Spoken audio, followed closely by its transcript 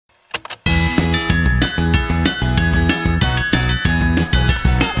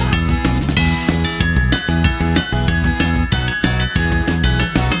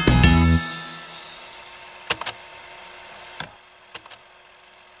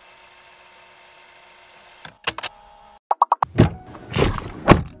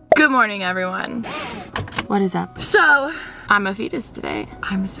Good morning, everyone. What is up? So, I'm a fetus today.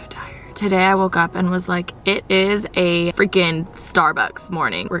 I'm so tired. Today I woke up and was like, it is a freaking Starbucks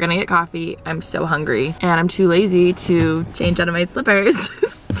morning. We're gonna get coffee. I'm so hungry and I'm too lazy to change out of my slippers.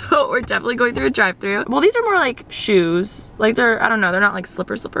 So we're definitely going through a drive-thru. Well, these are more like shoes. Like they're, I don't know, they're not like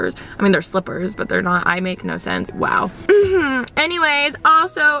slippers. I mean, they're slippers, but they're not, I make no sense. Wow. Anyways,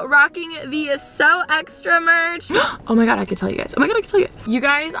 also rocking the So Extra merch. Oh my God, I could tell you guys. Oh my God, I could tell you guys. You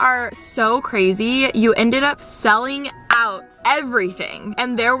guys are so crazy. You ended up selling out everything.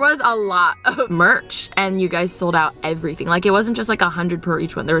 And there was a lot of merch and you guys sold out everything. Like it wasn't just like 100 per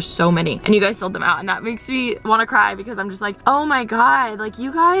each one. There were so many and you guys sold them out and that makes me want to cry because I'm just like, oh my God, like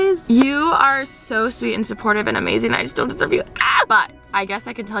you guys, you are so sweet and supportive and amazing. I just don't deserve you. But I guess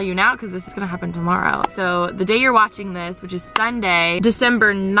I can tell you now because this is gonna happen tomorrow. So the day you're watching this, which is Sunday,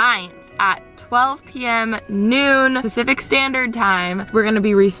 December 9th at 12 p.m. noon Pacific Standard Time, we're gonna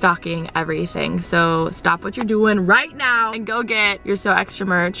be restocking everything. So stop what you're doing right now and go get your So Extra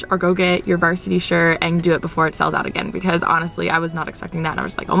merch or go get your varsity shirt and do it before it sells out again because honestly, I was not expecting that and I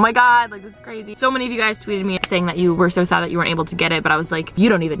was like, oh my God, like this is crazy. So many of you guys tweeted me saying that you were so sad that you weren't able to get it, but I was like, you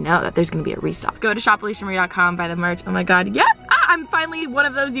don't even know that there's gonna be a restock. Go to shop.AlishaMarie.com, buy the merch. Oh my God, yes! I'm finally one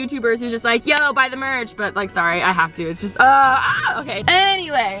of those YouTubers who's just like, yo, buy the merch, but like, sorry, I have to. It's just, okay.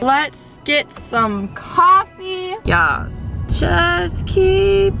 Anyway, let's get some coffee. Yes. Just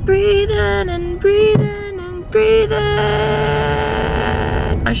keep breathing and breathing and breathing.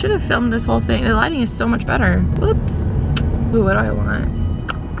 I should have filmed this whole thing. The lighting is so much better. Whoops. Ooh, what do I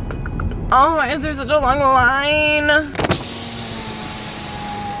want? Oh, why is there such a long line?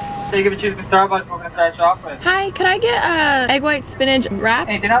 So you can choose the Starbucks we're gonna start you off with. Hi, could I get a egg white spinach wrap?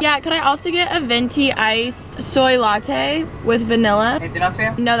 Anything else? Yeah, could I also get a venti iced soy latte with vanilla? Anything else for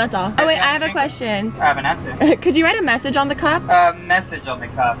you? No, that's all. Oh wait, I have a question. I have an answer. Could you write a message on the cup? Message on the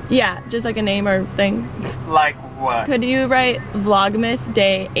cup. Yeah, just like a name or thing. Like what? Could you write Vlogmas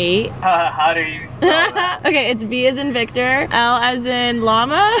Day 8? How do you spell that? Okay, it's V as in Victor, L as in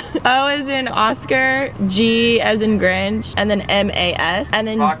Llama, O as in Oscar, G as in Grinch, and then M-A-S, and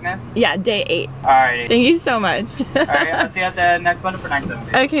then Vlogmas? Yeah, Day 8. Alright. Thank you so much. Alright, I'll see you at the next one for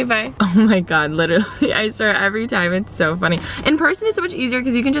 9:70. Okay, bye. Oh my God, literally, I swear every time it's so funny. In person it's so much easier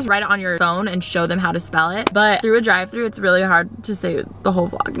because you can just write it on your phone and show them how to spell it. But through a drive-thru, it's really hard to say the whole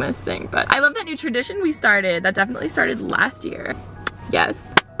Vlogmas thing. But I love that new tradition we started. That definitely started last year.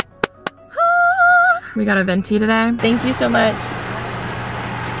 Yes. We got a venti today. Thank you so much.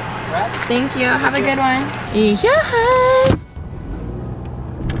 Thank you. Have a good one. Yes.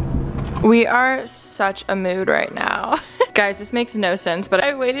 We are such a mood right now. Guys, this makes no sense, but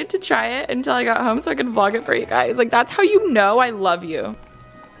I waited to try it until I got home so I could vlog it for you guys. Like, that's how you know I love you.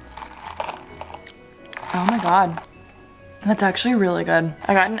 Oh my God. That's actually really good.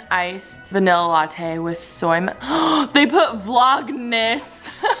 I got an iced vanilla latte with soy milk. They put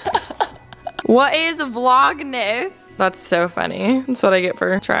Vlogmas. What is Vlogmas? That's so funny. That's what I get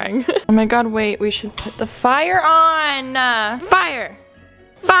for trying. Oh my God, wait, we should put the fire on. Fire,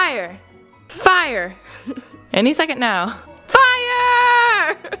 fire, fire. Any second now.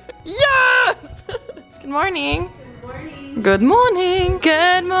 Fire! Yes! Good morning. Good morning. Good morning.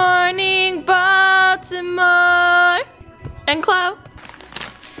 Good morning, Baltimore. And Chloe.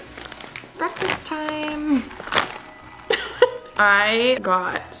 Breakfast time. I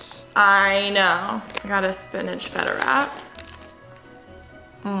got a spinach feta wrap.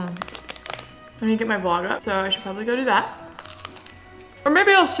 I need to get my vlog up, so I should probably go do that. Or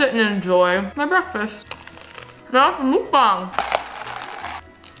maybe I'll sit and enjoy my breakfast. That's mukbang.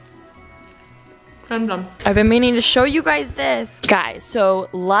 I'm done. I've been meaning to show you guys this. Guys, so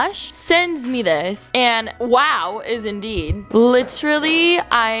Lush sends me this and wow is indeed. Literally,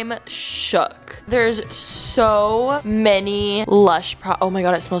 I'm shook. There's so many Lush oh my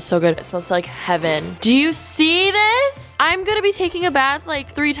God, it smells so good. It smells like heaven. Do you see this? I'm gonna be taking a bath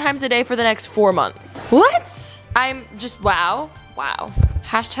like 3 times a day for the next 4 months. What? I'm just, wow. Wow.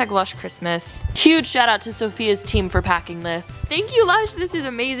 Hashtag Lush Christmas. Huge shout out to Sophia's team for packing this. Thank you, Lush. This is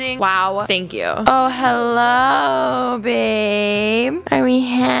amazing. Wow. Thank you. Oh, hello, babe. Are we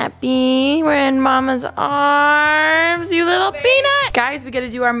happy? We're in Mama's arms, you little peanut. Guys, we gotta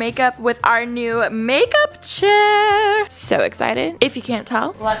do our makeup with our new makeup chair. So excited. If you can't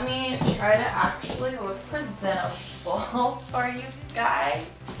tell. Let me try to actually look presentable for you guys.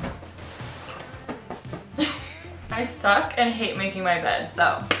 I suck and hate making my bed,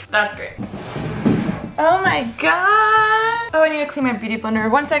 so that's great. Oh my God. Oh, I need to clean my beauty blender.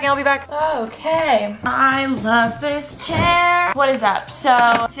 1 second, I'll be back. Okay. I love this chair. What is up?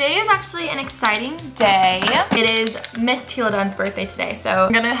 So today is actually an exciting day. It is Miss Teala Dunn's birthday today. So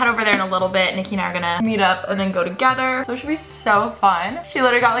I'm gonna head over there in a little bit. Nikki and I are gonna meet up and then go together. So it should be so fun. She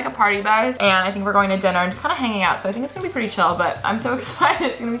literally got like a party bus and I think we're going to dinner and just kind of hanging out. So I think it's gonna be pretty chill, but I'm so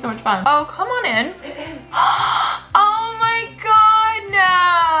excited. It's gonna be so much fun. Oh, come on in. Oh my God,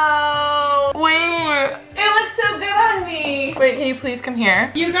 no. Wait. It looks so good on me. Wait, can you please come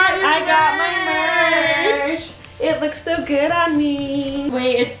here? You got your merch. Got my merch. It looks so good on me.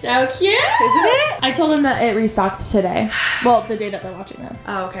 Wait, it's so cute. Isn't it? I told them that it restocked today. Well, the day that they're watching this.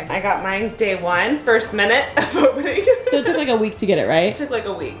 Oh, okay. I got mine day one, first minute of opening. So it took like a week to get it, right? It took like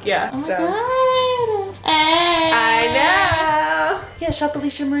a week, yeah. Oh my God. Hey. I know. Yeah, shop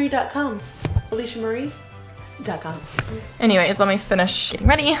AlishaMarie.com. AlishaMarie.com. Anyways, let me finish getting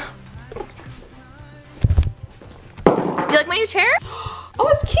ready. Do you like my new chair? Oh,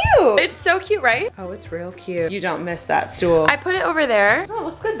 it's cute. It's so cute, right? Oh, it's real cute. You don't miss that stool. I put it over there. Oh, it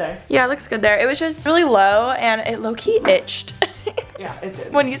looks good there. Yeah, it looks good there. It was just really low and it low-key itched. Yeah, it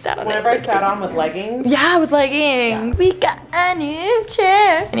did. When you sat on Whenever I sat on with leggings. Yeah, with leggings. Yeah. We got a new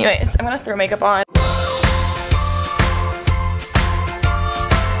chair. Anyways, I'm gonna throw makeup on.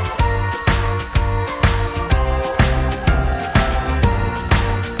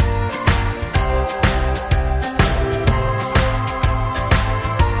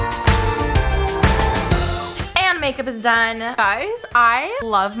 Makeup is done. Guys, I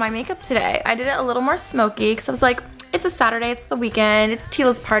love my makeup today. I did it a little more smoky because I was like, it's a Saturday, it's the weekend, it's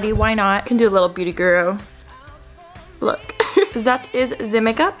Teala's party, why not? I can do a little beauty guru. Look, that is the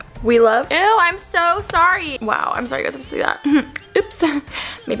makeup we love. Ew, I'm so sorry. Wow, I'm sorry you guys have to see that. Oops.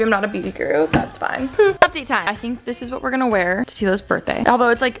 Maybe I'm not a beauty guru, that's fine. Update time. I think this is what we're gonna wear to Teala's birthday. Although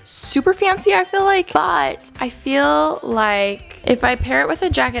it's like super fancy, I feel like, but I feel like if I pair it with a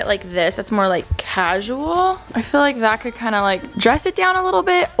jacket like this, that's more like casual. I feel like that could kind of like dress it down a little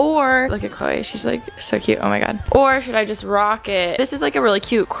bit, or look at Chloe, she's like so cute, oh my God. Or should I just rock it? This is like a really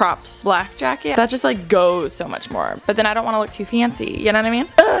cute cropped black jacket. That just like goes so much more, but then I don't want to look too fancy, you know what I mean?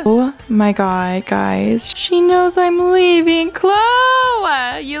 Oh my God, guys. She knows I'm leaving.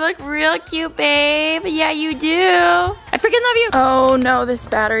 Chloe, you look real cute, babe. Yeah, you do. I freaking love you. Oh no, this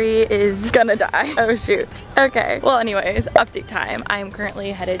battery is gonna die. Oh shoot. Okay, well anyways, update time. I'm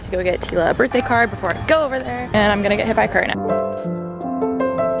currently headed to go get Teala a birthday card before I go over there, and I'm gonna get hit by a car now.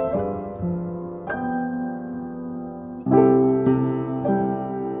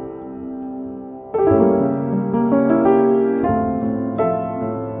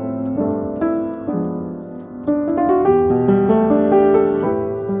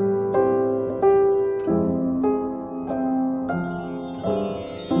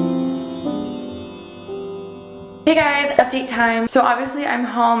 Hey guys, update time. So obviously I'm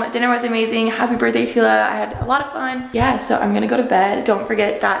home. Dinner was amazing. Happy birthday, Teala. I had a lot of fun. Yeah, so I'm gonna go to bed. Don't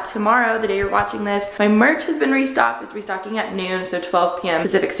forget that tomorrow, the day you're watching this, my merch has been restocked. It's restocking at noon, so 12 p.m.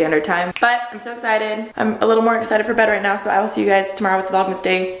 Pacific Standard Time. But I'm so excited. I'm a little more excited for bed right now, so I will see you guys tomorrow with Vlogmas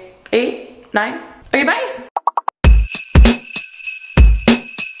day 8, 9. Okay, bye.